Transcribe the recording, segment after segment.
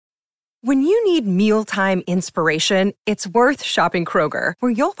When you need mealtime inspiration, it's worth shopping Kroger,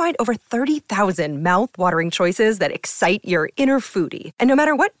 where you'll find over 30,000 mouth-watering choices that excite your inner foodie. And no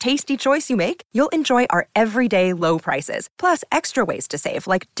matter what tasty choice you make, you'll enjoy our everyday low prices, plus extra ways to save,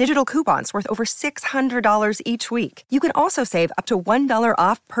 like digital coupons worth over $600 each week. You can also save up to $1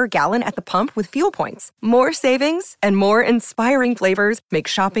 off per gallon at the pump with fuel points. More savings and more inspiring flavors make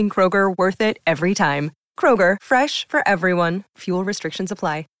shopping Kroger worth it every time. Kroger, fresh for everyone. Fuel restrictions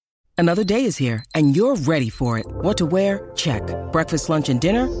apply. Another day is here, and you're ready for it. What to wear? Check. Breakfast, lunch, and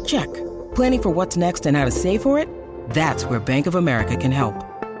dinner? Check. Planning for what's next and how to save for it? That's where Bank of America can help.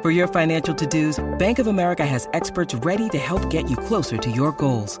 For your financial to-dos, Bank of America has experts ready to help get you closer to your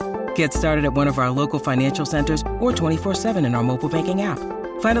goals. Get started at one of our local financial centers or 24/7 in our mobile banking app.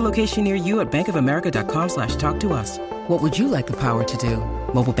 Find a location near you at bankofamerica.com/talktous. What would you like the power to do?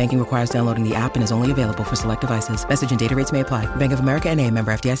 Mobile banking requires downloading the app and is only available for select devices. Message and data rates may apply. Bank of America N.A.,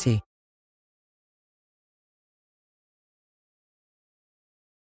 member FDIC.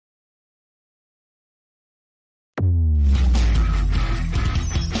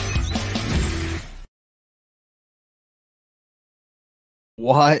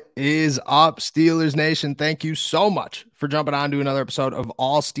 What is up, Steelers Nation? Thank you so much for jumping on to another episode of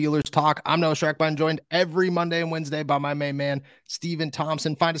All Steelers Talk. I'm Noah Schreckbein, joined every Monday and Wednesday by my main man, Steven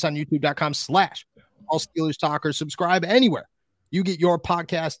Thompson. Find us on youtube.com/All Steelers Talkers. Subscribe anywhere you get your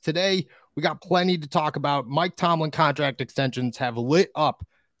podcast. Today, we got plenty to talk about. Mike Tomlin contract extensions have lit up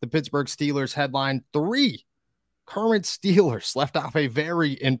the Pittsburgh Steelers headline. 3 current Steelers left off a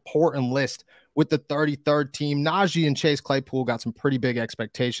very important list with the 33rd team. Najee and Chase Claypool got some pretty big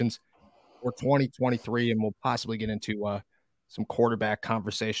expectations for 2023, and we'll possibly get into some quarterback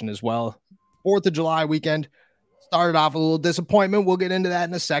conversation as well. 4th of July weekend started off a little disappointment. We'll get into that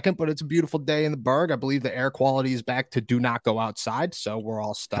in a second, but it's a beautiful day in the Berg. I believe the air quality is back to do not go outside, so we're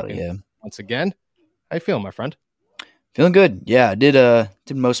all stuck in once again. How you feeling, my friend? Feeling good. Yeah, I did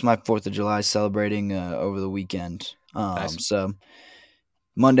most of my 4th of July celebrating over the weekend. Nice. So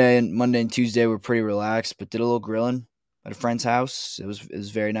Monday and Tuesday were pretty relaxed, but did a little grilling at a friend's house. It was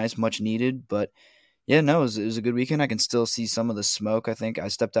very nice, much needed. But yeah, no, it was a good weekend. I can still see some of the smoke. I think I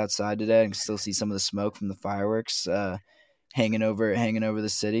stepped outside today and can still see some of the smoke from the fireworks hanging over the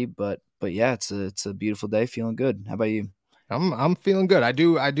city. But yeah, it's a beautiful day. Feeling good. How about you? I'm feeling good. I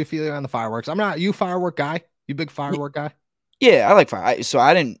do feel it on the fireworks. I'm not you firework guy. You big firework guy? Yeah, I like fire. So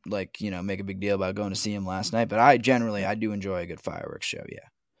I didn't make a big deal about going to see him last night, but I do enjoy a good fireworks show. Yeah.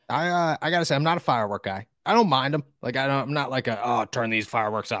 I gotta say, I'm not a firework guy. I don't mind them. I'm not like turn these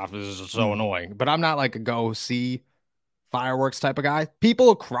fireworks off. This is so annoying. But I'm not like a go see fireworks type of guy.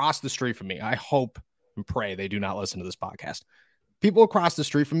 People across the street from me, I hope and pray they do not listen to this podcast. People across the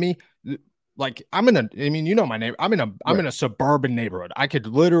street from me, like I'm in my neighbor. I'm in a suburban neighborhood. I could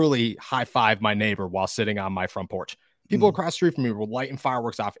literally high five my neighbor while sitting on my front porch. People across the street from me were lighting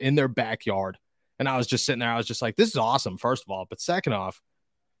fireworks off in their backyard. And I was just sitting there. I was just like, this is awesome, first of all. But second off,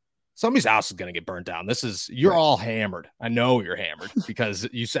 somebody's house is going to get burnt down. You're all hammered. I know you're hammered because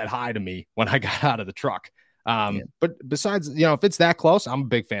you said hi to me when I got out of the truck. But besides, if it's that close, I'm a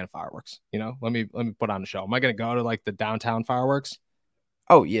big fan of fireworks. Let me put on the show. Am I going to go to like the downtown fireworks?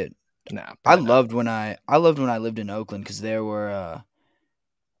 Oh yeah. No, I loved when I lived in Oakland because there were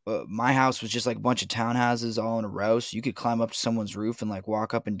my house was just like a bunch of townhouses all in a row, so you could climb up to someone's roof and like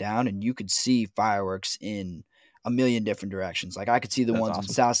walk up and down, and you could see fireworks in a million different directions. Like I could see the ones on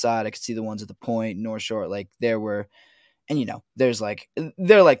the south side, I could see the ones at the Point, North Shore. Like there were, and there's like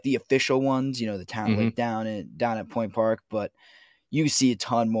they're like the official ones, the town like down at Point Park, but you see a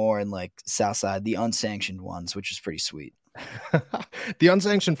ton more in like south side, the unsanctioned ones, which is pretty sweet. The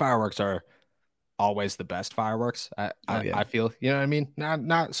unsanctioned fireworks are always the best fireworks. I feel, you know what I mean?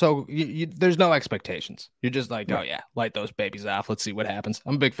 Not so there's no expectations. You're just like, oh yeah, light those babies off. Let's see what happens.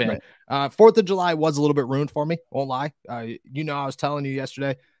 I'm a big fan. Right. 4th of July was a little bit ruined for me. Won't lie. I was telling you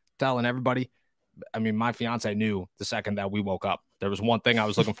yesterday, telling everybody. I mean, my fiance knew the second that we woke up. There was one thing I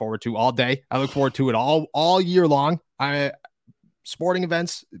was looking forward to all day. I look forward to it all year long. Sporting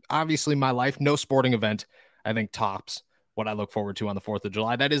events, obviously my life. No sporting event, I think, tops what I look forward to on the 4th of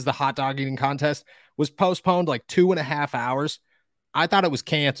July. That is the hot dog eating contest. Was postponed like 2.5 hours. I thought it was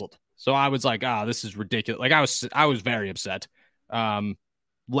canceled. So I was like, this is ridiculous. Like I was very upset.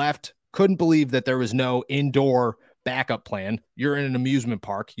 Left, couldn't believe that there was no indoor backup plan. You're in an amusement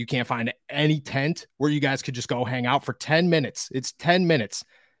park. You can't find any tent where you guys could just go hang out for 10 minutes. It's 10 minutes.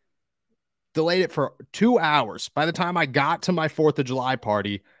 Delayed it for 2 hours. By the time I got to my 4th of July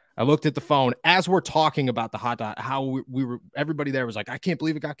party, I looked at the phone as we're talking about the hot dog, how we were, everybody there was like, I can't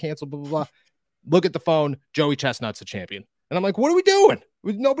believe it got canceled, blah, blah, blah. Look at the phone. Joey Chestnut's the champion. And I'm like, what are we doing?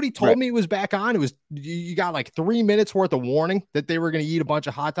 Nobody told me it was back on. It was, you got like 3 minutes worth of warning that they were going to eat a bunch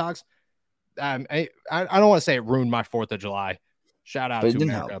of hot dogs. I don't want to say it ruined my 4th of July. Shout out to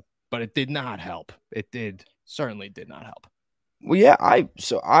America, but it did not help. It certainly did not help. Well, yeah, I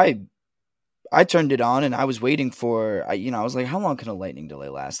turned it on and I was waiting for, I was like, how long can a lightning delay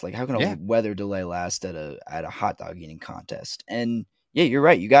last? Like, how can a weather delay last at a hot dog eating contest? And yeah, you're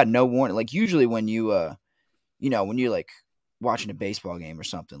right. You got no warning. Like usually when you, when you're like watching a baseball game or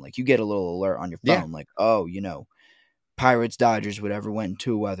something, like you get a little alert on your phone, like, oh, Pirates, Dodgers, whatever went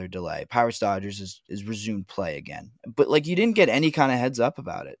into a weather delay. Pirates, Dodgers is resumed play again. But like you didn't get any kind of heads up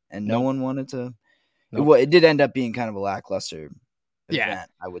about it, and no one wanted to. Well, it did end up being kind of a lackluster event,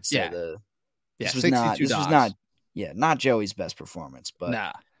 I would say. This was not Joey's best performance,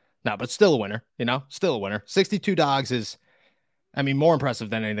 but but still a winner. Still a winner. 62 dogs is, more impressive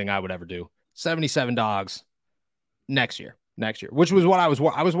than anything I would ever do. 77 dogs next year, which was what I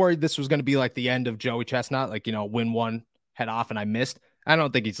was worried this was going to be like the end of Joey Chestnut, like, win one, head off, and I missed. I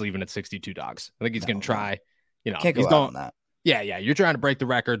don't think he's leaving at 62 dogs. I think he's going to try, can't go out on that. Yeah. You're trying to break the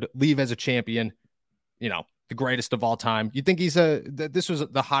record, leave as a champion, the greatest of all time. You think this was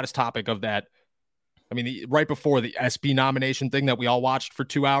the hottest topic of that. Right before the SP nomination thing that we all watched for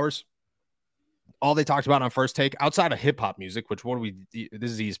 2 hours, all they talked about on First Take outside of hip hop music, which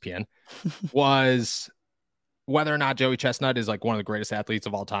this is ESPN, was whether or not Joey Chestnut is like one of the greatest athletes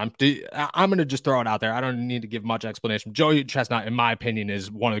of all time. I'm going to just throw it out there. I don't need to give much explanation. Joey Chestnut, in my opinion,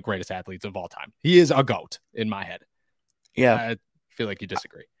 is one of the greatest athletes of all time. He is a GOAT in my head. Yeah. I feel like you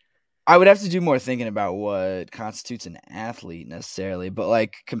disagree. I would have to do more thinking about what constitutes an athlete necessarily, but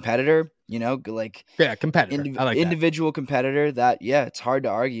like competitor, competitor. I like individual competitor that, it's hard to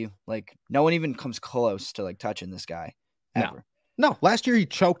argue. Like no one even comes close to like touching this guy ever. No, last year he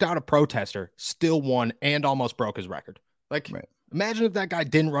choked out a protester, still won, and almost broke his record. Like, Imagine if that guy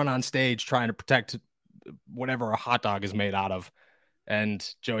didn't run on stage trying to protect whatever a hot dog is made out of, and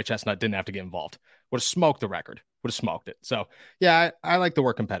Joey Chestnut didn't have to get involved. Would have smoked the record. Would have smoked it. So, yeah, I like the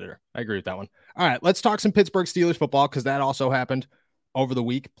word competitor. I agree with that one. All right, let's talk some Pittsburgh Steelers football because that also happened over the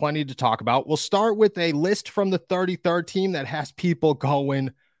week. Plenty to talk about. We'll start with a list from the 33rd team that has people going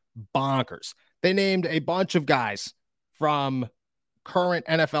bonkers. They named a bunch of guys from current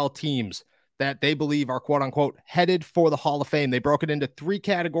NFL teams that they believe are quote unquote headed for the Hall of Fame. They broke it into 3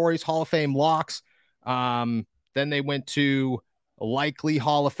 categories: Hall of Fame locks. Then they went to likely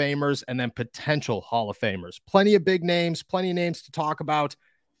Hall of Famers and then potential Hall of Famers. Plenty of big names, plenty of names to talk about.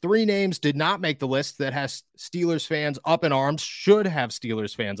 3 names did not make the list that has Steelers fans up in arms, should have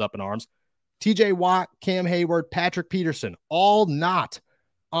Steelers fans up in arms. TJ Watt, Cam Hayward, Patrick Peterson, all not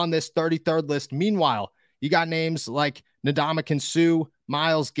on this 33rd list. Meanwhile, you got names like Ndamukong Suh,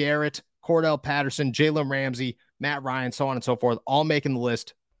 Myles Garrett, Cordell Patterson, Jalen Ramsey, Matt Ryan, so on and so forth, all making the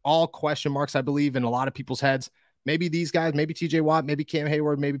list. All question marks, I believe, in a lot of people's heads. Maybe these guys, maybe TJ Watt, maybe Cam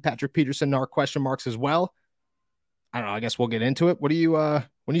Hayward, maybe Patrick Peterson are question marks as well. I don't know. I guess we'll get into it. What do you,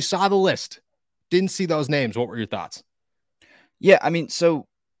 when you saw the list, didn't see those names, what were your thoughts? Yeah, so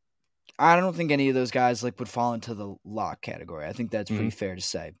I don't think any of those guys would fall into the lock category. I think that's pretty fair to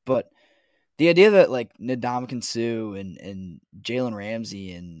say. But the idea that Ndamukong Suh and Jalen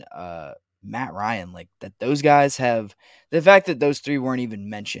Ramsey and Matt Ryan, that those guys have, the fact that those 3 weren't even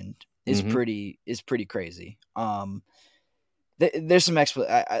mentioned is pretty crazy. There's some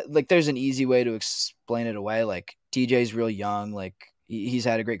there's an easy way to explain it away. TJ's real young, he's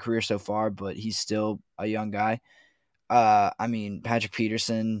had a great career so far, but he's still a young guy. Patrick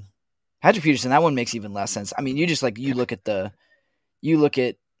Peterson, that one makes even less sense. You just you look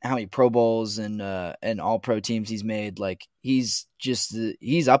at how many Pro Bowls and all pro teams he's made. He's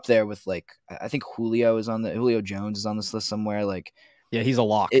up there with I think Julio Jones is on this list somewhere. He's a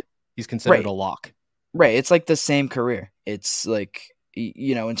lock. He's considered a lock. Right. It's the same career. It's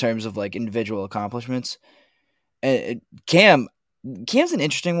in terms of individual accomplishments. Cam's an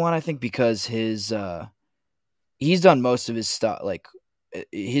interesting one, I think, because he's done most of his stuff,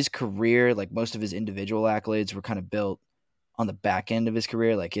 his career, most of his individual accolades were kind of built on the back end of his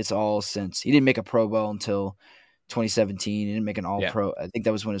career. It's all since he didn't make a Pro Bowl until 2017. He didn't make an All Pro. I think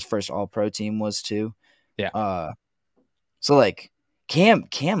that was when his first All Pro team was too. Yeah. So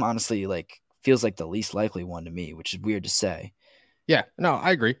Cam honestly feels like the least likely one to me, which is weird to say. Yeah, no,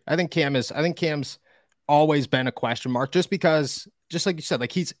 I agree. I think Cam's always been a question mark just because, just like you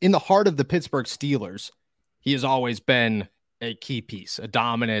said, he's in the heart of the Pittsburgh Steelers. He has always been a key piece, a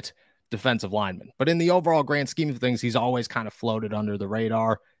dominant defensive lineman. But in the overall grand scheme of things, he's always kind of floated under the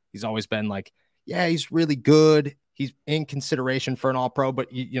radar. He's always been yeah, he's really good. He's in consideration for an all-pro, but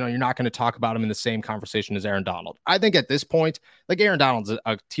you're not going to talk about him in the same conversation as Aaron Donald. I think at this point, like Aaron Donald's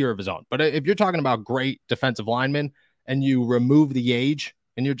a tier of his own. But if you're talking about great defensive linemen and you remove the age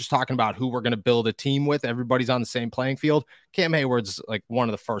and you're just talking about who we're going to build a team with, everybody's on the same playing field. Cam Hayward's like one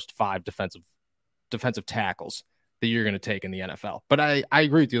of the first 5 defensive tackles that you're going to take in the NFL. But I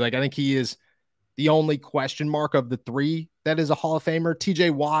agree with you. Like, I think he is the only question mark of the 3 that is a Hall of Famer. TJ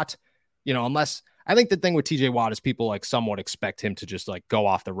Watt, unless I think the thing with TJ Watt is people like somewhat expect him to just like go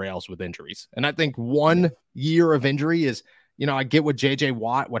off the rails with injuries. And I think 1 year of injury is, I get what JJ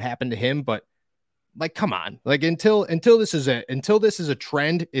Watt, what happened to him, but like, come on, like until this is a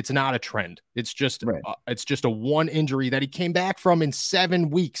trend, it's not a trend. It's just, it's just a 1 injury that he came back from in 7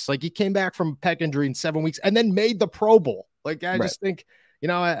 weeks. Like he came back from a pec injury in 7 weeks and then made the Pro Bowl. Like, I just think,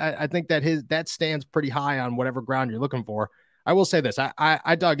 I think that stands pretty high on whatever ground you're looking for. I will say this.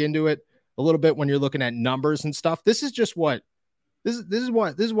 I dug into it a little bit when you're looking at numbers and stuff. This is just what these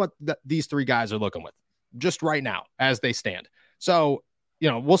 3 guys are looking with just right now as they stand. So,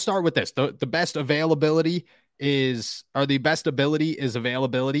 we'll start with this. The best availability is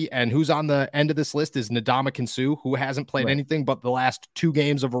availability. And who's on the end of this list is Ndamukong Suh, who hasn't played anything but the last 2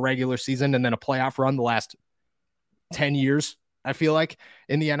 games of a regular season and then a playoff run the last 10 years, I feel like,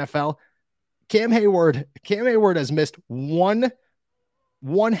 in the NFL. Cam Hayward has missed one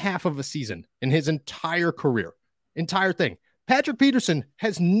half of a season in his entire career. Entire thing. Patrick Peterson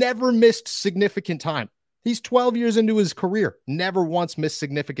has never missed significant time. He's 12 years into his career, never once missed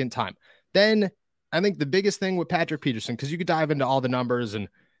significant time. Then I think the biggest thing with Patrick Peterson, because you could dive into all the numbers and,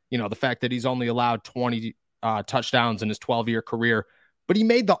 the fact that he's only allowed 20 touchdowns in his 12-year career, but he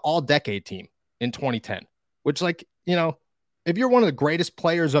made the all-decade team in 2010, which, like, if you're one of the greatest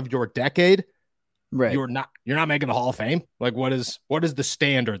players of your decade, you're not making the Hall of Fame. Like, what is the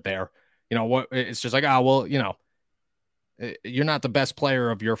standard there? It's just like, you're not the best player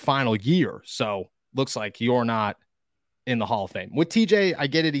of your final year. So looks like you're not in the Hall of Fame. With TJ, I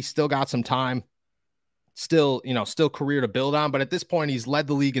get it. He's still got some time, still career to build on. But at this point, he's led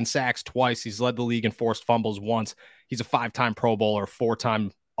the league in sacks twice. He's led the league in forced fumbles once. He's a 5-time Pro Bowler,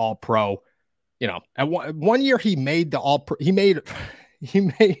 4-time All-Pro. At one year he made the All-Pro. He made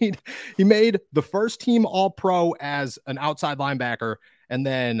the first team All-Pro as an outside linebacker and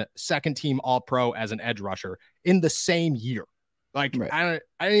then second team All-Pro as an edge rusher in the same year. Like, I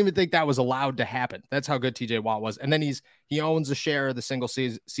didn't even think that was allowed to happen. That's how good TJ Watt was. And then he owns a share of the single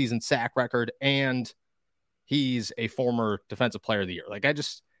season sack record, and he's a former defensive player of the year. Like, I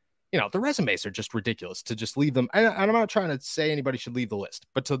just, the resumes are just ridiculous to just leave them. I'm not trying to say anybody should leave the list,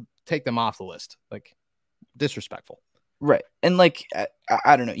 but to take them off the list, like, disrespectful. Right. And like,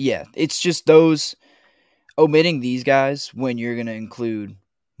 I don't know. Yeah. It's just those omitting these guys when you're going to include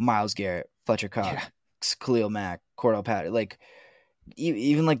Myles Garrett, Fletcher Cox, Khalil Mack, Cordell Patterson, like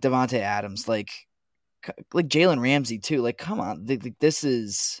even like Devontae Adams, like Jalen Ramsey too. Like, come on. This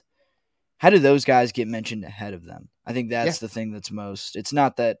is, how do those guys get mentioned ahead of them? I think that's the thing that's most, it's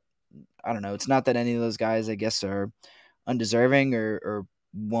not that, I don't know. It's not that any of those guys, I guess, are undeserving or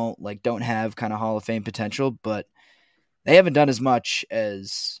don't have kind of Hall of Fame potential, but they haven't done as much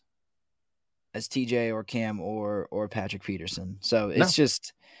as TJ or Cam or Patrick Peterson. So it's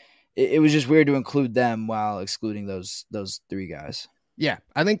just, it was just weird to include them while excluding those 3 guys. Yeah.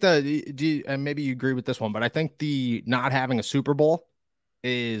 I think and maybe you agree with this one, but I think the not having a Super Bowl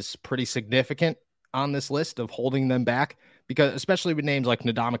is pretty significant on this list of holding them back, because especially with names like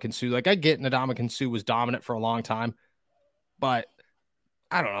Ndamukong Suh, like I get Ndamukong Suh was dominant for a long time, but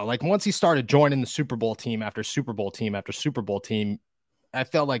I don't know, like once he started joining the Super Bowl team after Super Bowl team after Super Bowl team, I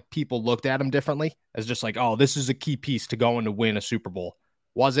felt like people looked at him differently as just like, oh, this is a key piece to going to win a Super Bowl.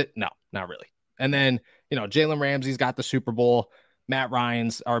 Was it? No, not really. And then, Jalen Ramsey's got the Super Bowl.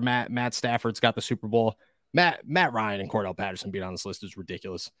 Matt Stafford's got the Super Bowl. Matt Ryan and Cordell Patterson being on this list is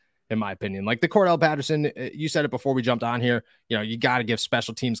ridiculous, in my opinion. Like the Cordell Patterson, you said it before we jumped on here, you got to give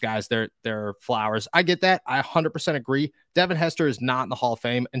special teams guys their flowers. I get that. I 100% agree. Devin Hester is not in the Hall of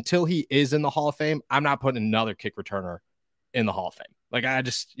Fame. Until he is in the Hall of Fame, I'm not putting another kick returner in the Hall of Fame. Like, I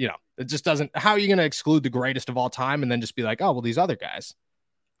just, it just doesn't, how are you going to exclude the greatest of all time and then just be like, oh, well, these other guys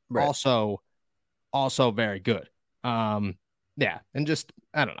also very good. Yeah. And just,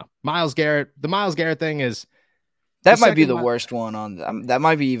 I don't know. The Myles Garrett thing is, that might be the worst one on that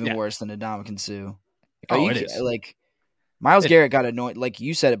might be even worse than Ndamukong Suh. It is. Like, Myles Garrett got anointed, like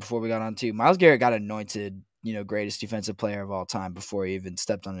you said it before we got on too. Myles Garrett got anointed, greatest defensive player of all time before he even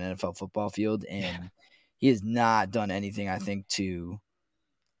stepped on an NFL football field, and he has not done anything, I think, to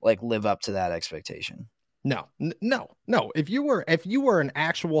like live up to that expectation. No. If you were an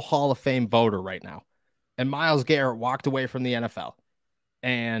actual Hall of Fame voter right now, and Myles Garrett walked away from the NFL,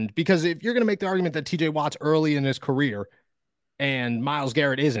 and because if you're going to make the argument that TJ Watt's early in his career and Myles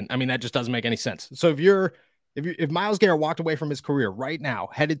Garrett isn't, I mean, that just doesn't make any sense. So if Myles Garrett walked away from his career right now,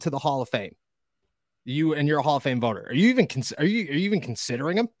 headed to the Hall of Fame, you're a Hall of Fame voter. Are you even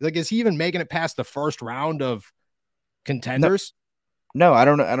considering him? Like, is he even making it past the first round of contenders? No, I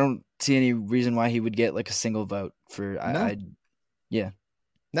don't know. I don't see any reason why he would get like a single vote for. Yeah.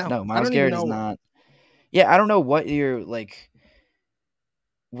 No, Myles Garrett is not. Yeah, I don't know what you're like.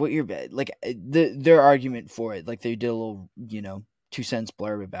 What you're like. Their argument for it, like they did a little, 2 cents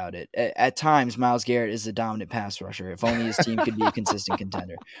blurb about it. At times, Myles Garrett is a dominant pass rusher. If only his team could be a consistent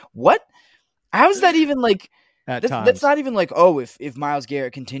contender. What? How is that even like? That's not even like, oh, if Myles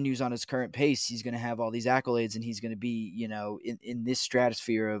Garrett continues on his current pace, he's going to have all these accolades and he's going to be, in this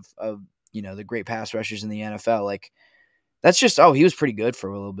stratosphere of the great pass rushers in the NFL. Like, that's just, oh, he was pretty good for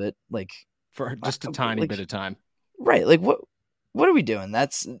a little bit, like for just a tiny bit of time, right? Like, what are we doing?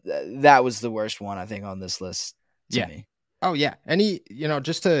 That was the worst one I think on this list to me. Oh yeah, and he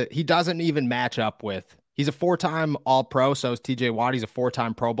doesn't even match up with. He's a 4-time All-Pro, so is TJ Watt. He's a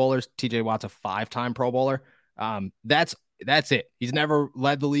 4-time Pro Bowler. TJ Watt's a 5-time Pro Bowler. That's it. He's never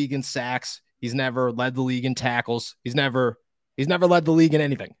led the league in sacks. He's never led the league in tackles. He's never led the league in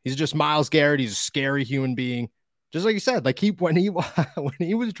anything. He's just Myles Garrett. He's a scary human being. Just like you said, like when he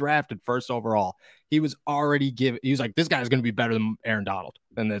was drafted first overall, he was like, this guy's going to be better than Aaron Donald.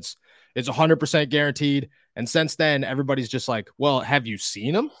 And it's 100% guaranteed. And since then, everybody's just like, well, have you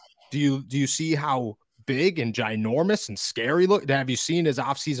seen him? Do you see how big and ginormous and scary look? Have you seen his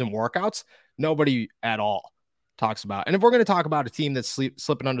offseason workouts? Nobody at all talks about. And if we're going to talk about a team that's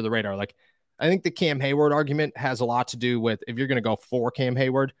slipping under the radar, like I think the Cam Hayward argument has a lot to do with, if you're going to go for Cam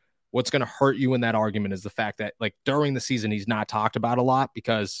Hayward, what's going to hurt you in that argument is the fact that like during the season, he's not talked about a lot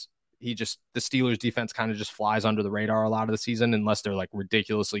because the Steelers defense kind of just flies under the radar a lot of the season unless they're like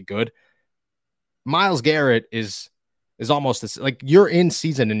ridiculously good. Myles Garrett is almost this, like you're in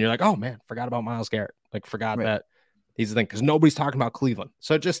season and you're like, oh man, forgot about Myles Garrett. Like forgot that he's the thing because nobody's talking about Cleveland.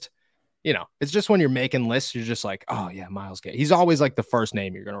 So just, it's just when you're making lists, you're just like, oh yeah, Myles Garrett. He's always like the first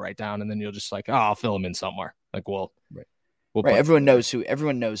name you're going to write down. And then you'll just like, oh, I'll fill him in somewhere. Like, we'll everyone knows who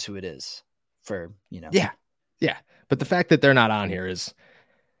it is for, Yeah. But the fact that they're not on here is,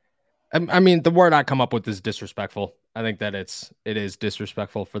 I mean, the word I come up with is disrespectful. I think that it is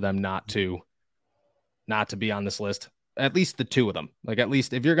disrespectful for them not to be on this list. At least the two of them. Like, at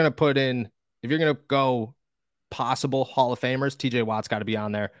least if you're going to go possible Hall of Famers, TJ Watt's got to be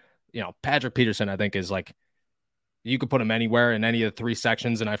on there. Patrick Peterson, I think, is like, you could put him anywhere in any of the 3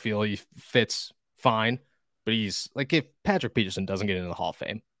 sections, and I feel he fits fine. But he's like, if Patrick Peterson doesn't get into the Hall of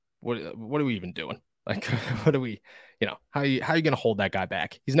Fame, what are we even doing? Like, what are we, how are you going to hold that guy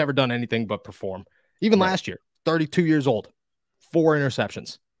back? He's never done anything but perform. Even last year, 32 years old, 4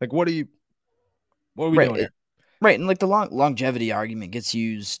 interceptions. Like, what are we doing here? Right. And like the longevity argument gets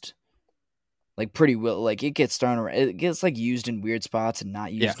used like pretty well. Like it gets thrown around. It gets like used in weird spots and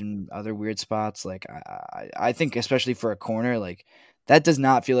not used in other weird spots. Like I think especially for a corner, like that does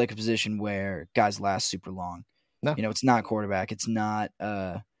not feel like a position where guys last super long. No. It's not quarterback. It's not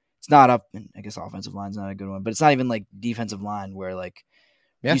up. I guess offensive line's not a good one, but it's not even like defensive line where like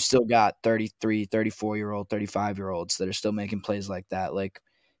you still got 33, 34-year-old, 35-year-olds that are still making plays like that. Like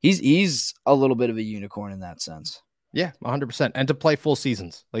he's a little bit of a unicorn in that sense. Yeah, 100%. And to play full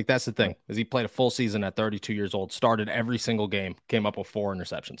seasons. Like that's the thing, is he played a full season at 32 years old, started every single game, came up with 4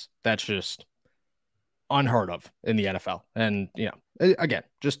 interceptions. That's just unheard of in the NFL. And, again,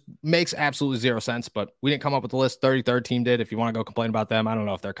 just makes absolutely zero sense, but we didn't come up with the list. 33rd team did. If you want to go complain about them, I don't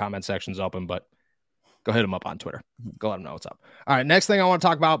know if their comment section's open, but go hit them up on Twitter. Go let them know what's up. All right, next thing I want to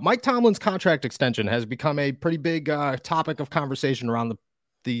talk about, Mike Tomlin's contract extension has become a pretty big topic of conversation around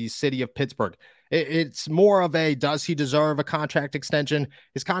the city of Pittsburgh. It's more of a, does he deserve a contract extension?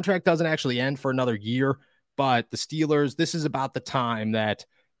 His contract doesn't actually end for another year, but the Steelers, this is about the time that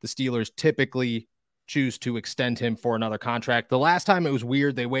the Steelers typically choose to extend him for another contract. The last time it was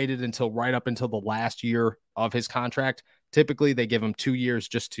weird. They waited until right up until the last year of his contract. Typically they give him 2 years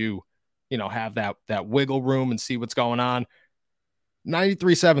just to, have that wiggle room and see what's going on.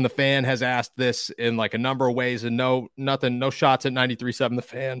 93.7 The Fan has asked this in like a number of ways, and no shots at 93.7 The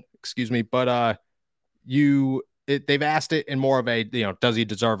Fan, excuse me, but they've asked it in more of a, does he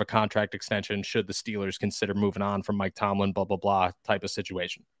deserve a contract extension? Should the Steelers consider moving on from Mike Tomlin, blah blah blah type of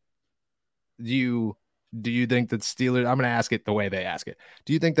situation? Do you think that Steelers, I'm going to ask it the way they ask it.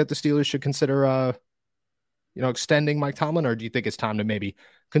 Do you think that the Steelers should consider extending Mike Tomlin, or do you think it's time to maybe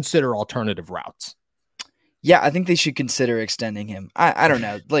consider alternative routes? Yeah, I think they should consider extending him. I don't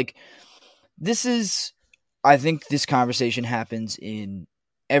know. Like, I think this conversation happens in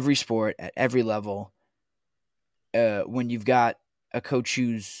every sport at every level. When you've got a coach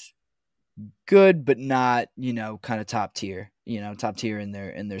who's good but not, kind of top tier, top tier in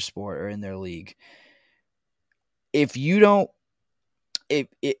their sport or in their league. If you don't, if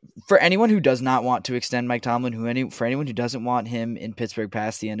for anyone who does not want to extend Mike Tomlin, for anyone who doesn't want him in Pittsburgh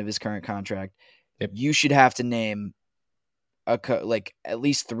past the end of his current contract, you should have to name like at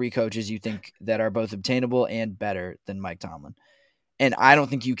least 3 coaches you think that are both obtainable and better than Mike Tomlin. And I don't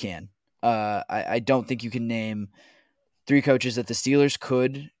think you can. I don't think you can name 3 coaches that the Steelers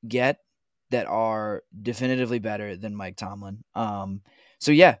could get that are definitively better than Mike Tomlin.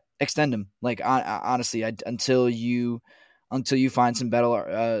 So yeah, extend him. Like honestly, until you find some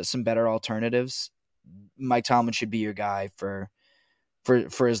better alternatives, Mike Tomlin should be your guy for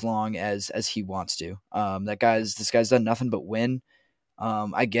as long as he wants to. This guy's done nothing but win.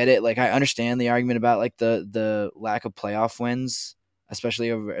 I get it. Like, I understand the argument about like the lack of playoff wins, especially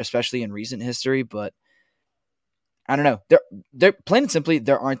in recent history, but I don't know. They're plain and simply,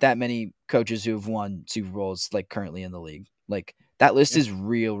 there aren't that many coaches who have won Super Bowls like currently in the league. Like, that list is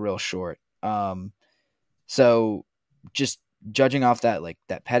real short. So just judging off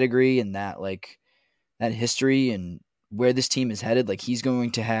that pedigree and that history and where this team is headed, like, he's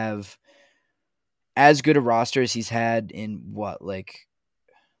going to have as good a roster as he's had in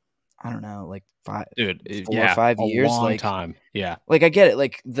I don't know, 4 or 5 years. A long time. Yeah. Like, I get it.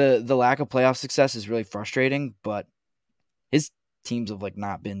 Like, the lack of playoff success is really frustrating, but his teams have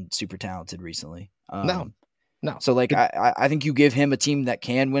not been super talented recently. No. So I think you give him a team that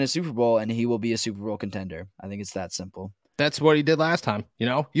can win a Super Bowl and he will be a Super Bowl contender. I think it's that simple. That's what he did last time.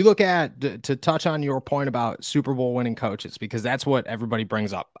 You look at, to touch on your point about Super Bowl winning coaches, because that's what everybody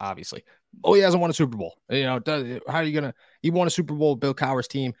brings up, obviously. Oh, he hasn't won a Super Bowl. How are you going to, he won a Super Bowl with Bill Cowher's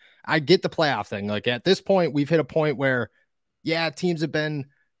team. I get the playoff thing. Like, at this point, we've hit a point where, yeah, teams have been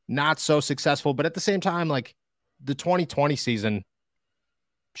not so successful, but at the same time, like, the 2020 season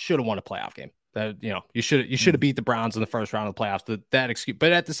should have won a playoff game. You should have beat the Browns in the first round of the playoffs. That excuse,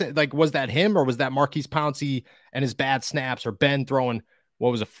 but at the same, was that him or was that Marquise Pouncey and his bad snaps, or Ben throwing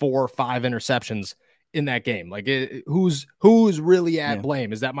 4 or 5 interceptions in that game? Like, who's really at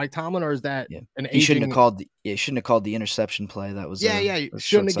blame? Is that Mike Tomlin or is that an? He shouldn't have called the interception play. That was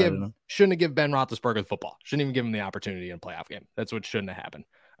shouldn't have given Ben Roethlisberger the football. Shouldn't even give him the opportunity in a playoff game. That's what shouldn't have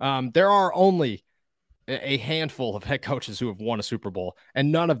happened. There are only a handful of head coaches who have won a Super Bowl,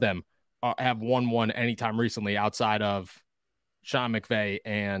 and none of them have won one anytime recently outside of Sean McVay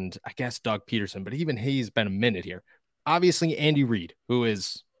and I guess Doug Peterson, but even he's been a minute here. Obviously, Andy Reid, who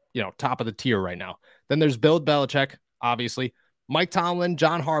is, top of the tier right now. Then there's Bill Belichick, obviously, Mike Tomlin,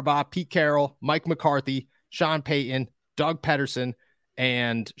 John Harbaugh, Pete Carroll, Mike McCarthy, Sean Payton, Doug Peterson,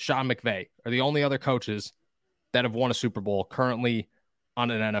 and Sean McVay are the only other coaches that have won a Super Bowl currently on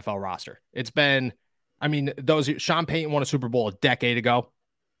an NFL roster. It's been, Sean Payton won a Super Bowl a decade ago.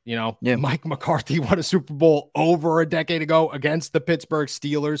 Mike McCarthy won a Super Bowl over a decade ago against the Pittsburgh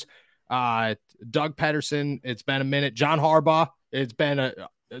Steelers. Doug Peterson, it's been a minute. John Harbaugh, it's been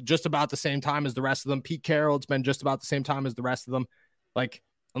just about the same time as the rest of them. Pete Carroll, it's been just about the same time as the rest of them. Like,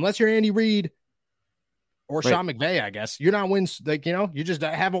 unless you're Andy Reid or Sean McVay, I guess, you're not wins. You just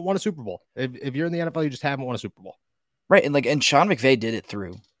haven't won a Super Bowl. If you're in the NFL, you just haven't won a Super Bowl. Right. And Sean McVay did it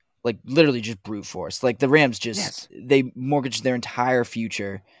through literally just brute force. Like, the Rams they mortgaged their entire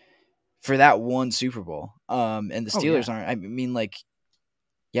future for that one Super Bowl. And the Steelers aren't.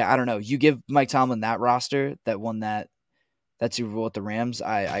 I don't know. You give Mike Tomlin that roster that won that Super Bowl with the Rams,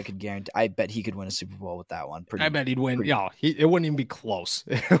 I could guarantee. I bet he could win a Super Bowl with that one. I bet he'd win. It wouldn't even be close.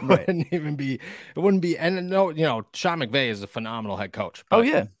 It wouldn't even be. It wouldn't be. And Sean McVay is a phenomenal head coach. Oh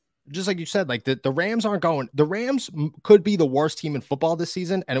yeah. Just like you said, the Rams aren't going. The Rams could be the worst team in football this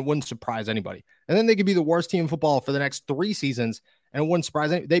season, and it wouldn't surprise anybody. And then they could be the worst team in football for the next 3 seasons, and it wouldn't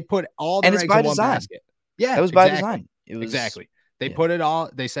surprise anybody. They put all their eggs in one basket. Yeah, it was by design. Exactly. They put it all.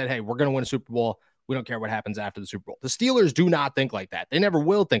 They said, "Hey, we're going to win a Super Bowl. We don't care what happens after the Super Bowl." The Steelers do not think like that. They never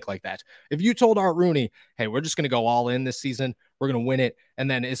will think like that. If you told Art Rooney, "Hey, we're just going to go all in this season. We're going to win it, and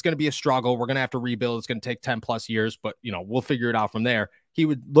then it's going to be a struggle. We're going to have to rebuild. It's going to take 10 plus years, but we'll figure it out from there." He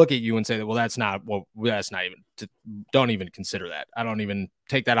would look at you and say, "Well, that's not even. Don't even consider that. I don't even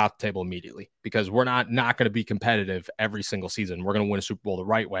take that off the table immediately, because we're not going to be competitive every single season. We're going to win a Super Bowl the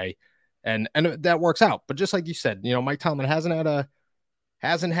right way." And that works out. But just like you said, Mike Tomlin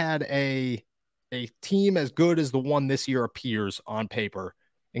hasn't had a team as good as the one this year appears on paper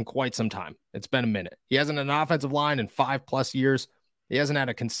in quite some time. It's been a minute. He hasn't had an offensive line in 5+ years. He hasn't had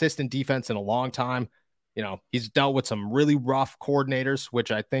a consistent defense in a long time. he's dealt with some really rough coordinators,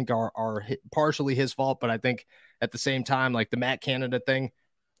 which I think are partially his fault. But I think at the same time, like the Matt Canada thing,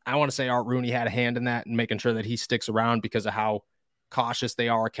 I want to say Art Rooney had a hand in that and making sure that he sticks around because of how cautious they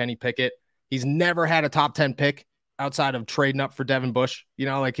are. Kenny Pickett, he's never had a top 10 pick outside of trading up for Devin Bush.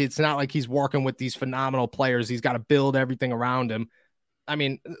 Like it's not like he's working with these phenomenal players. He's got to build everything around him. I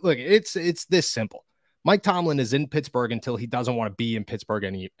mean, look, it's this simple. Mike Tomlin is in Pittsburgh until he doesn't want to be in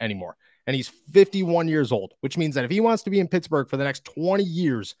Pittsburgh anymore. And he's 51 years old, which means that if he wants to be in Pittsburgh for the next 20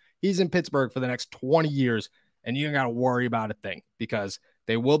 years, he's in Pittsburgh for the next 20 years. And you don't got to worry about a thing because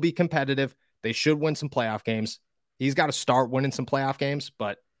they will be competitive. They should win some playoff games. He's got to start winning some playoff games.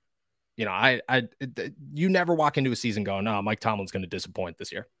 But, you never walk into a season going, no, Mike Tomlin's going to disappoint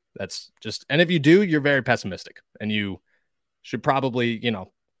this year. That's just, and if you do, you're very pessimistic and you should probably,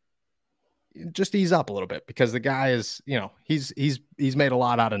 just ease up a little bit because the guy is, he's made a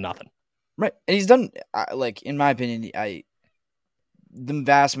lot out of nothing. Right. And he's done, in my opinion, the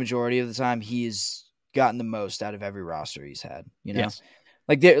vast majority of the time, he's gotten the most out of every roster he's had, Yes.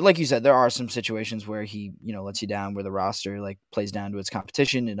 Like you said, there are some situations where he, lets you down, where the roster plays down to its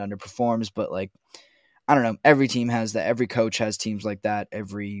competition and underperforms. But I don't know, every team has that. Every coach has teams like that.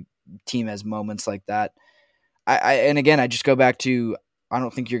 Every team has moments like that. And again, I just go back to, I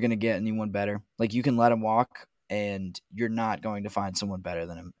don't think you're going to get anyone better. You can let him walk and you're not going to find someone better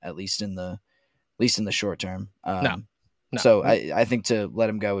than him, at least in the short term. No. So I think to let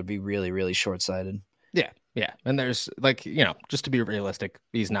him go would be really, really short-sighted. Yeah. And there's just to be realistic,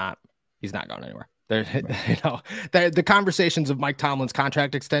 he's not going anywhere. Right. The conversations of Mike Tomlin's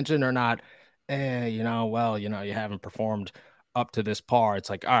contract extension are not, you haven't performed up to this par. It's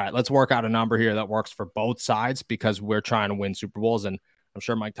like, all right, let's work out a number here that works for both sides because we're trying to win Super Bowls. And I'm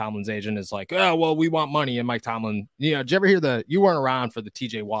sure Mike Tomlin's agent is like, oh, well, we want money. And Mike Tomlin, did you ever hear you weren't around for the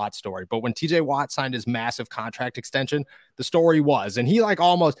TJ Watt story, but when TJ Watt signed his massive contract extension, the story was, and he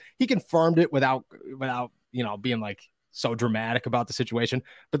he confirmed it without, being so dramatic about the situation.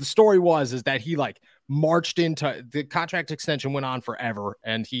 But the story is that he marched into the contract extension went on forever.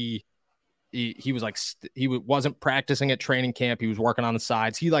 And he was he wasn't practicing at training camp. He was working on the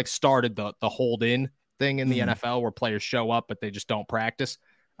sides. He started the hold in thing in the NFL where players show up, but they just don't practice.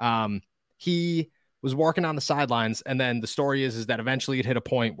 He was working on the sidelines. And then the story is that eventually it hit a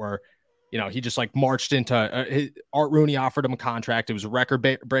point where, he just marched into Art Rooney offered him a contract. It was a record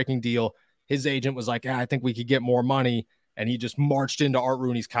breaking deal. His agent was like, I think we could get more money. And he just marched into Art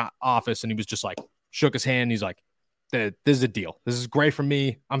Rooney's office and he was just shook his hand. And he's like, this is a deal. This is great for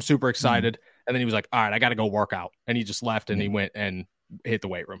me. I'm super excited. And then he was like, all right, I got to go work out. And he just left and he went and hit the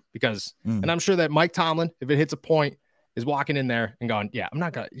weight room because, and I'm sure that Mike Tomlin, if it hits a point, is walking in there and going, yeah, I'm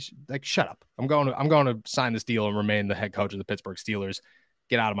not going to shut up. I'm going to sign this deal and remain the head coach of the Pittsburgh Steelers.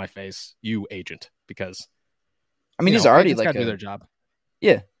 Get out of my face, you agent, because he's already got to do their job.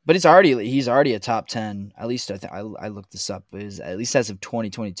 Yeah. But he's already a top 10. At least I looked this up. At least as of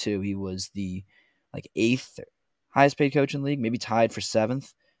 2022, he was the 8th highest paid coach in the league, maybe tied for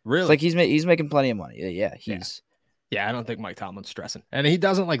 7th. Really? It's he's making plenty of money. Yeah, Yeah, I don't think Mike Tomlin's stressing. And he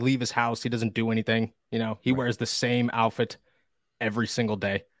doesn't leave his house. He doesn't do anything. He wears the same outfit every single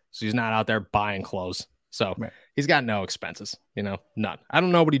day. So he's not out there buying clothes. So he's got no expenses, none. I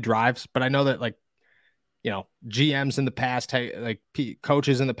don't know what he drives, but I know that GMs in the past,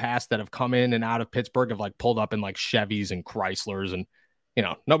 coaches in the past that have come in and out of Pittsburgh have pulled up in Chevys and Chryslers and,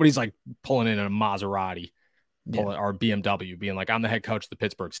 nobody's pulling in a Maserati. Or BMW being I'm the head coach of the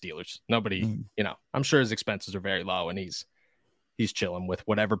Pittsburgh Steelers. Nobody, I'm sure his expenses are very low and he's chilling with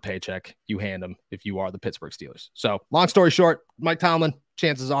whatever paycheck you hand him if you are the Pittsburgh Steelers. So long story short, Mike Tomlin,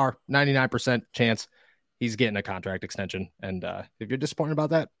 chances are 99% chance he's getting a contract extension. And if you're disappointed about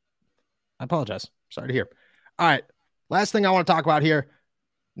that, I apologize. Sorry to hear. All right. Last thing I want to talk about here.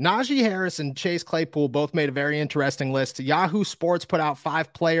 Najee Harris and Chase Claypool both made a very interesting list. Yahoo Sports put out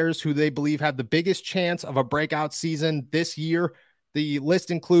 5 players who they believe have the biggest chance of a breakout season this year. The list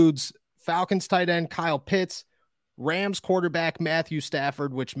includes Falcons tight end Kyle Pitts, Rams quarterback Matthew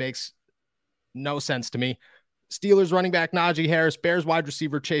Stafford, which makes no sense to me, Steelers running back Najee Harris, Bears wide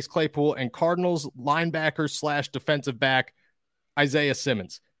receiver Chase Claypool, and Cardinals linebacker / defensive back Isaiah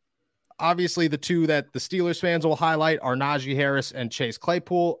Simmons. Obviously, the two that the Steelers fans will highlight are Najee Harris and Chase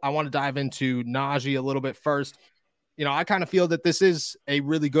Claypool. I want to dive into Najee a little bit first. I kind of feel that this is a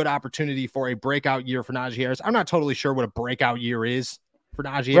really good opportunity for a breakout year for Najee Harris. I'm not totally sure what a breakout year is for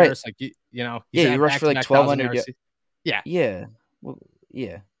Najee Harris. He rushed for 1,200 yards. Yeah. Well,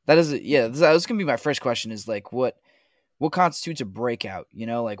 yeah. That was going to be my first question is what constitutes a breakout?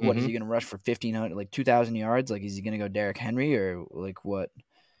 What is he going to rush for 1,500, 2,000 yards? Is he going to go Derrick Henry or what?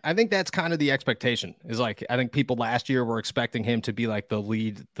 I think that's kind of the expectation is like, I think people last year were expecting him to be like the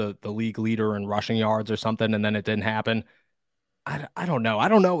league leader in rushing yards or something. And then it didn't happen. I don't know. I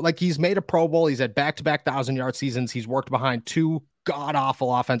don't know. Like he's made a Pro Bowl. He's had back-to-back 1,000-yard seasons. He's worked behind two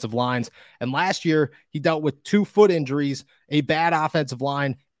god-awful offensive lines. And last year he dealt with 2 foot injuries, a bad offensive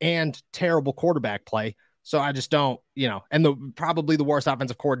line, and terrible quarterback play. So I just don't, and probably the worst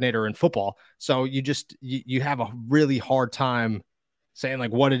offensive coordinator in football. So you have a really hard time saying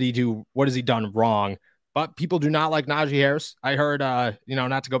like, what did he do? What has he done wrong? But people do not like Najee Harris. I heard,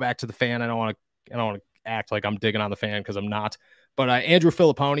 not to go back to the fan. I don't want to act like I'm digging on the fan because I'm not. But Andrew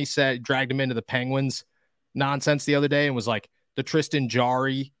Filipponi dragged him into the Penguins nonsense the other day and was like, the Tristan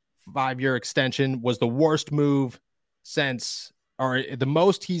Jarry 5-year extension was the worst move since, or the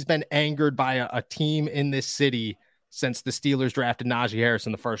most he's been angered by a team in this city since the Steelers drafted Najee Harris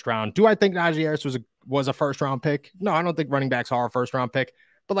in the first round. Do I think Najee Harris was a first round pick? No, I don't think running backs are a first round pick.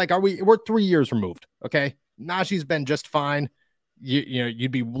 But like, we're 3 years removed. Okay. Najee's been just fine.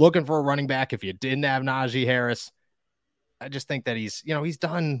 You'd be looking for a running back if you didn't have Najee Harris. I just think that he's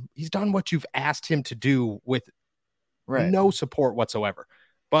done what you've asked him to do with no support whatsoever.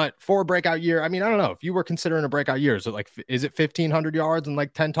 But for a breakout year, I mean, I don't know if you were considering a breakout year. Is it 1,500 yards and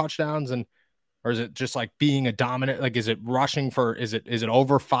like 10 touchdowns or is it just like being a dominant? Like, is it rushing for? Is it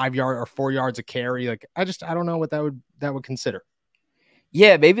over 5 yards or 4 yards a carry? Like, I don't know what that would consider.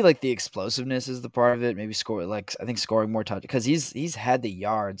 Yeah, maybe like the explosiveness is the part of it. Maybe I think scoring more touch because he's had the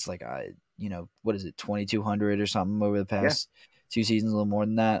yards like what is it 2,200 or something over the past 2 seasons, a little more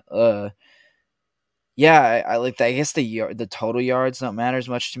than that. I like that. I guess the total yards don't matter as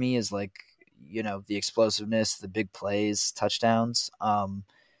much to me as like the explosiveness, the big plays, touchdowns.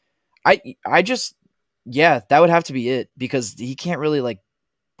 I just that would have to be it because he can't really like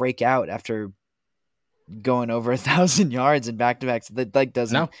break out after going over 1,000 yards in back-to-backs. That like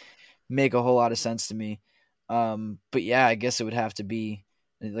doesn't make a whole lot of sense to me. But yeah, I guess it would have to be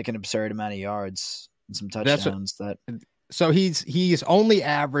like an absurd amount of yards and some touchdowns. So he's only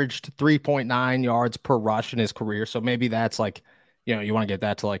averaged 3.9 yards per rush in his career. So maybe that's like, you want to get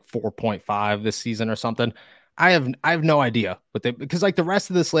that to like 4.5 this season or something. I have no idea because like the rest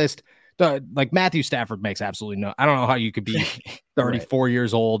of this list, like Matthew Stafford makes absolutely no. I don't know how you could be 34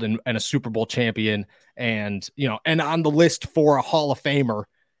 years old and a Super Bowl champion and on the list for a Hall of Famer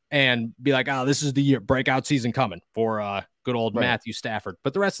and be like, oh, this is the year breakout season coming for good old Matthew Stafford.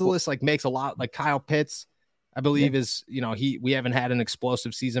 But the rest of the list like makes a lot like Kyle Pitts, I believe is we haven't had an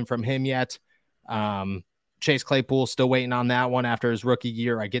explosive season from him yet. Chase Claypool still waiting on that one after his rookie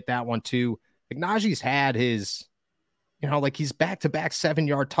year. I get that one too. Like Najee's had his. Like he's back-to-back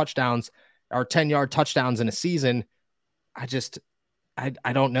 7-yard touchdowns or 10-yard touchdowns in a season. I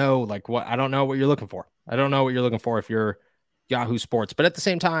don't know I don't know what you're looking for. I don't know what you're looking for if you're Yahoo Sports. But at the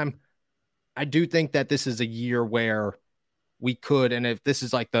same time, I do think that this is a year where we could, and if this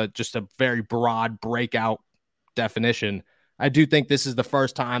is like just a very broad breakout definition, I do think this is the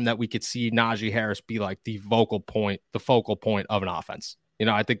first time that we could see Najee Harris be like the focal point of an offense.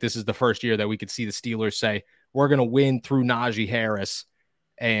 I think this is the first year that we could see the Steelers say, we're going to win through Najee Harris.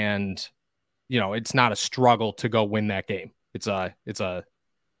 And, it's not a struggle to go win that game. It's a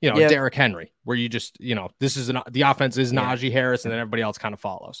Derrick Henry where you just, this is the offense is Najee Harris and then everybody else kind of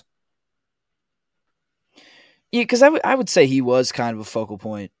follows. Yeah. Cause I would say he was kind of a focal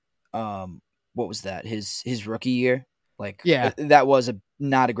point. What was that? His rookie year? Like, that was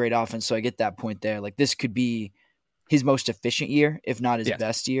not a great offense. So I get that point there. Like this could be his most efficient year, if not his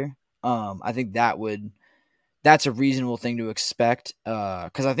best year. I think that's a reasonable thing to expect.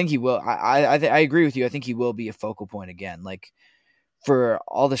 Cause I think he will, I agree with you. I think he will be a focal point again. Like for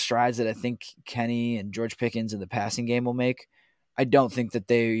all the strides that I think Kenny and George Pickens in the passing game will make, I don't think that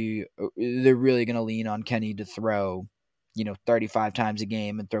they're really going to lean on Kenny to throw, 35 times a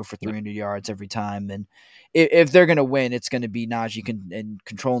game and throw for 300 yards every time. And if they're going to win, it's going to be Najee and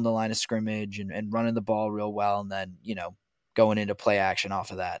controlling the line of scrimmage and running the ball real well. And then, going into play action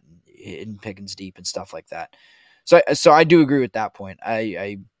off of that and hitting Pickens deep and stuff like that. So I do agree with that point.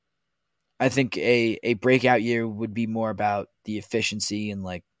 I think a breakout year would be more about the efficiency and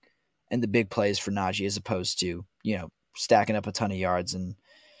the big plays for Najee as opposed to, stacking up a ton of yards and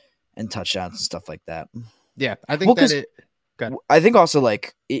touchdowns and stuff like that. Yeah, I think I think also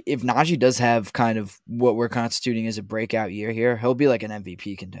like if Najee does have kind of what we're constituting as a breakout year here, he'll be like an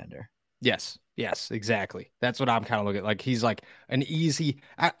MVP contender. Yes, exactly. That's what I'm kind of looking at. Like he's like an easy.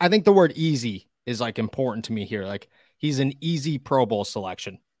 I think the word easy is like important to me here. Like he's an easy Pro Bowl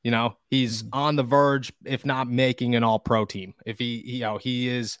selection. He's on the verge, if not making an All Pro team. If he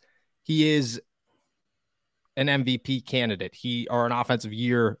is an MVP candidate. Or an offensive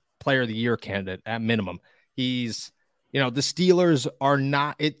player of the year candidate at minimum. He's, the Steelers are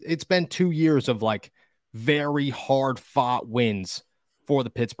not, it's been 2 years of like very hard fought wins for the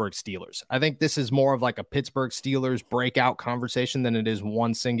Pittsburgh Steelers. I think this is more of like a Pittsburgh Steelers breakout conversation than it is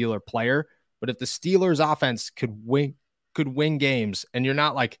one singular player. But if the Steelers offense could win games, and they're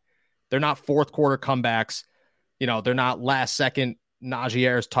not fourth quarter comebacks, they're not last second Najee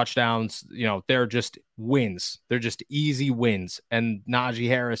Harris touchdowns, they're just wins. They're just easy wins. And Najee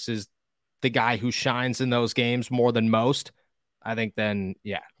Harris is the guy who shines in those games more than most. I think then,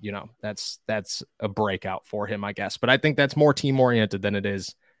 that's a breakout for him, I guess. But I think that's more team oriented than it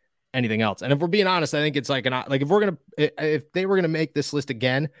is anything else. And if we're being honest, I think it's if they were gonna make this list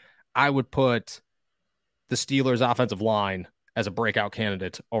again, I would put the Steelers offensive line as a breakout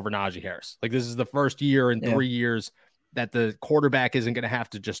candidate over Najee Harris. Like, this is the first year in 3 years that the quarterback isn't going to have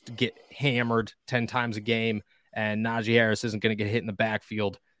to just get hammered 10 times a game, and Najee Harris isn't going to get hit in the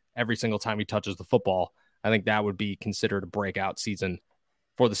backfield every single time he touches the football. I think that would be considered a breakout season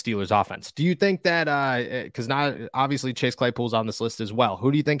for the Steelers offense. Do you think that, because not obviously Chase Claypool's on this list as well,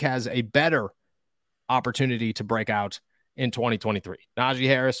 who do you think has a better opportunity to break out in 2023? Najee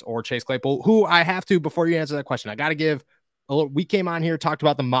Harris or Chase Claypool? Who I have to, before you answer that question, I got to give a little, we came on here, talked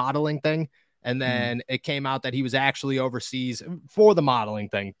about the modeling thing, and then it came out that he was actually overseas for the modeling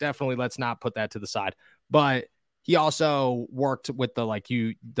thing. Definitely, let's not put that to the side. But he also worked with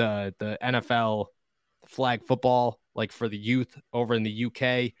the NFL flag football, like for the youth over in the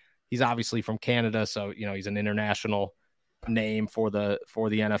UK. He's obviously from Canada, so he's an international name for the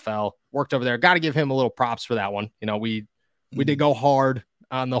NFL. Worked over there. Got to give him a little props for that one. We did go hard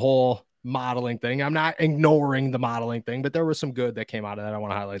on the whole modeling thing. I'm not ignoring the modeling thing, but there was some good that came out of that. I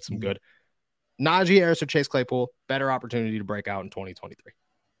want to highlight some good. Najee Harris or Chase Claypool, better opportunity to break out in 2023?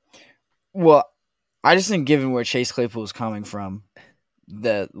 Well, I just think given where Chase Claypool is coming from,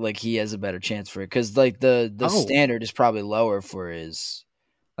 that he has a better chance for it, because the standard is probably lower for his,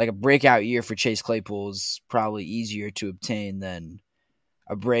 a breakout year for Chase Claypool is probably easier to obtain than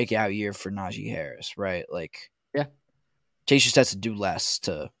a breakout year for Najee Harris, right? Chase just has to do less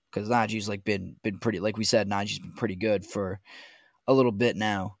because Najee's been pretty, like we said, Najee's been pretty good for a little bit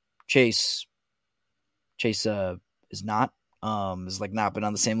now. Chase is not not been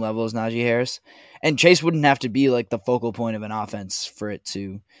on the same level as Najee Harris, and Chase wouldn't have to be the focal point of an offense for it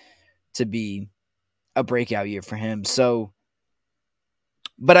to be a breakout year for him. So,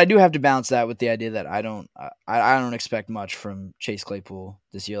 but I do have to balance that with the idea that I don't expect much from Chase Claypool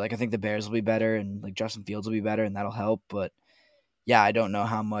this year. I think the Bears will be better, and Justin Fields will be better, and that'll help. But yeah, I don't know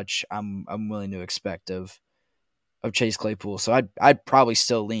how much I'm willing to expect of Chase Claypool. So I'd probably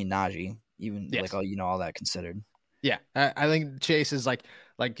still lean Najee, even all that considered. Yeah, I think Chase is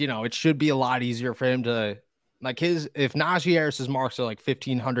it should be a lot easier for him to if Najee Harris's marks are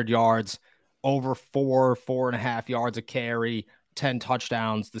 1,500 yards, over 4.5 yards a carry, 10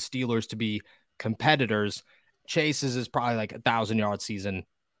 touchdowns, the Steelers to be competitors. Chase's is probably 1,000-yard season,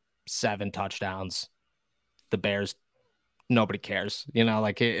 7 touchdowns. The Bears, nobody cares.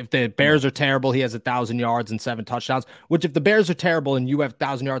 If the Bears are terrible, he has 1,000 yards and 7 touchdowns, which if the Bears are terrible and you have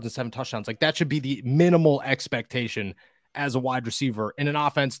 1,000 yards and 7 touchdowns, that should be the minimal expectation as a wide receiver in an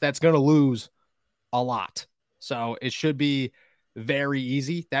offense that's going to lose a lot. So it should be very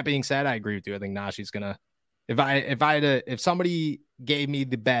easy. That being said, I agree with you. I think Najee's going to, if somebody gave me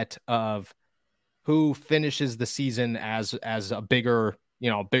the bet of who finishes the season as a bigger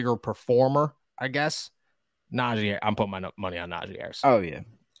performer, I guess, Najee, I'm putting my money on Najee Harris. Oh, yeah.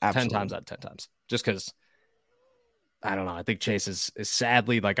 Absolutely. 10 times out of 10 times. Just because, I don't know. I think Chase is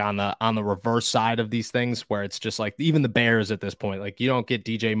sadly on the reverse side of these things, where it's just even the Bears at this point, you don't get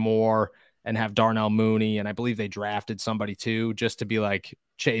DJ Moore and have Darnell Mooney. And I believe they drafted somebody too, just to be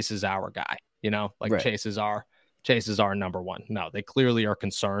Chase is our guy, right. Chase is our number one. No, they clearly are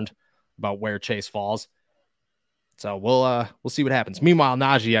concerned about where Chase falls. So we'll see what happens. Meanwhile,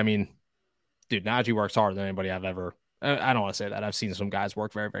 Najee, dude, Najee works harder than anybody I've ever. I don't want to say that. I've seen some guys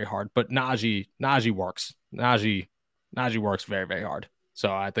work very, very hard, but Najee works. Najee works very, very hard.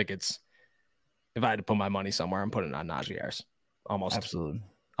 So I think if I had to put my money somewhere, I'm putting it on Najee Harris. Absolutely.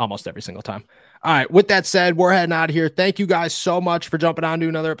 Almost every single time. All right. With that said, we're heading out of here. Thank you guys so much for jumping on to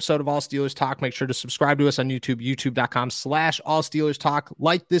another episode of All Steelers Talk. Make sure to subscribe to us on YouTube, youtube.com/All Steelers Talk.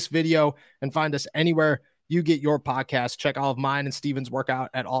 Like this video and find us anywhere you get your podcast. Check all of mine and Steven's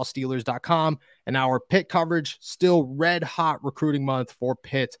workout at allsteelers.com. And our Pitt coverage, still red hot recruiting month for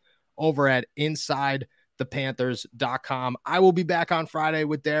Pitt over at InsideThePanthers.com. I will be back on Friday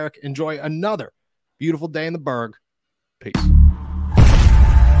with Derek. Enjoy another beautiful day in the Berg. Peace.